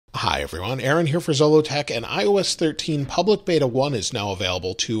Hi everyone, Aaron here for Zollotech, and iOS 13 Public Beta 1 is now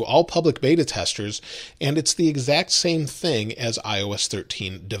available to all public beta testers, and it's the exact same thing as iOS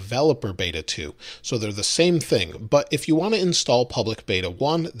 13 Developer Beta 2. So they're the same thing, but if you want to install Public Beta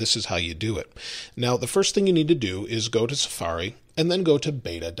 1, this is how you do it. Now, the first thing you need to do is go to Safari, and then go to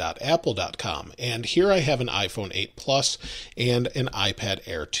beta.apple.com. And here I have an iPhone 8 Plus and an iPad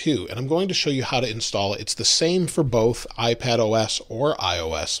Air 2, and I'm going to show you how to install it. It's the same for both iPad OS or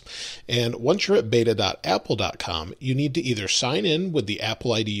iOS. And once you're at beta.apple.com, you need to either sign in with the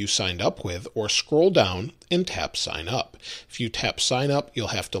Apple ID you signed up with or scroll down and tap Sign Up. If you tap Sign Up, you'll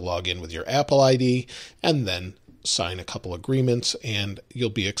have to log in with your Apple ID and then sign a couple agreements and you'll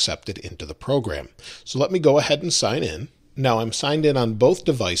be accepted into the program. So let me go ahead and sign in. Now I'm signed in on both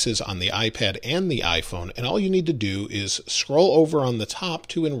devices, on the iPad and the iPhone, and all you need to do is scroll over on the top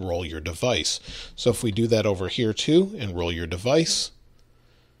to enroll your device. So if we do that over here too, enroll your device,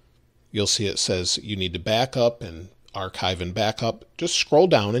 you'll see it says you need to back up and archive and backup. Just scroll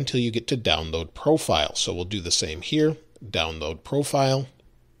down until you get to download profile. So we'll do the same here, download profile,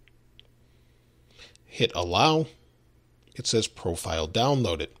 hit allow. It says profile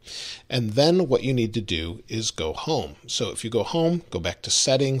downloaded. And then what you need to do is go home. So if you go home, go back to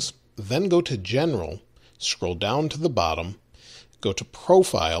settings, then go to general, scroll down to the bottom, go to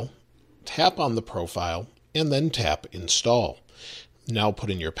profile, tap on the profile, and then tap install. Now put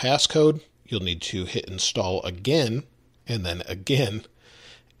in your passcode. You'll need to hit install again, and then again,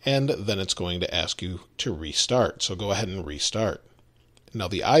 and then it's going to ask you to restart. So go ahead and restart. Now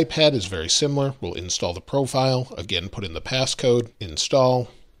the iPad is very similar. We'll install the profile, again put in the passcode, install,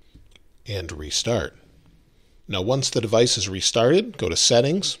 and restart. Now once the device is restarted, go to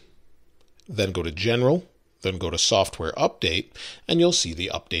settings, then go to general, then go to software update, and you'll see the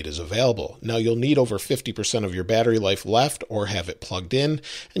update is available. Now you'll need over 50% of your battery life left or have it plugged in,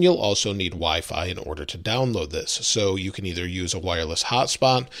 and you'll also need Wi-Fi in order to download this. So you can either use a wireless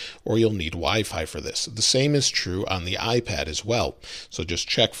hotspot or you'll need Wi-Fi for this. The same is true on the iPad as well. So just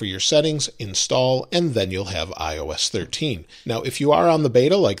check for your settings, install, and then you'll have iOS 13. Now if you are on the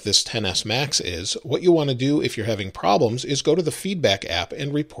beta like this XS Max is, what you want to do if you're having problems is go to the feedback app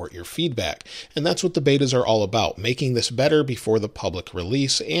and report your feedback. And that's what the betas are all about, making this better before the public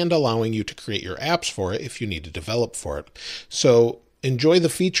release and allowing you to create your apps for it if you need to develop for it. So enjoy the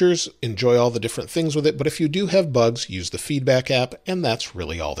features, enjoy all the different things with it, but if you do have bugs, use the feedback app, and that's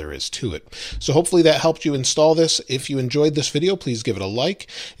really all there is to it. So hopefully that helped you install this. If you enjoyed this video, please give it a like.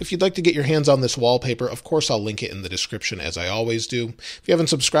 If you'd like to get your hands on this wallpaper, of course I'll link it in the description as I always do. If you haven't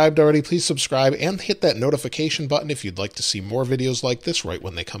subscribed already, please subscribe and hit that notification button if you'd like to see more videos like this right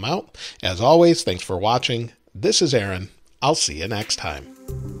when they come out. As always, thanks for watching. This is Aaron. I'll see you next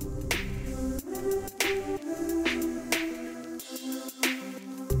time.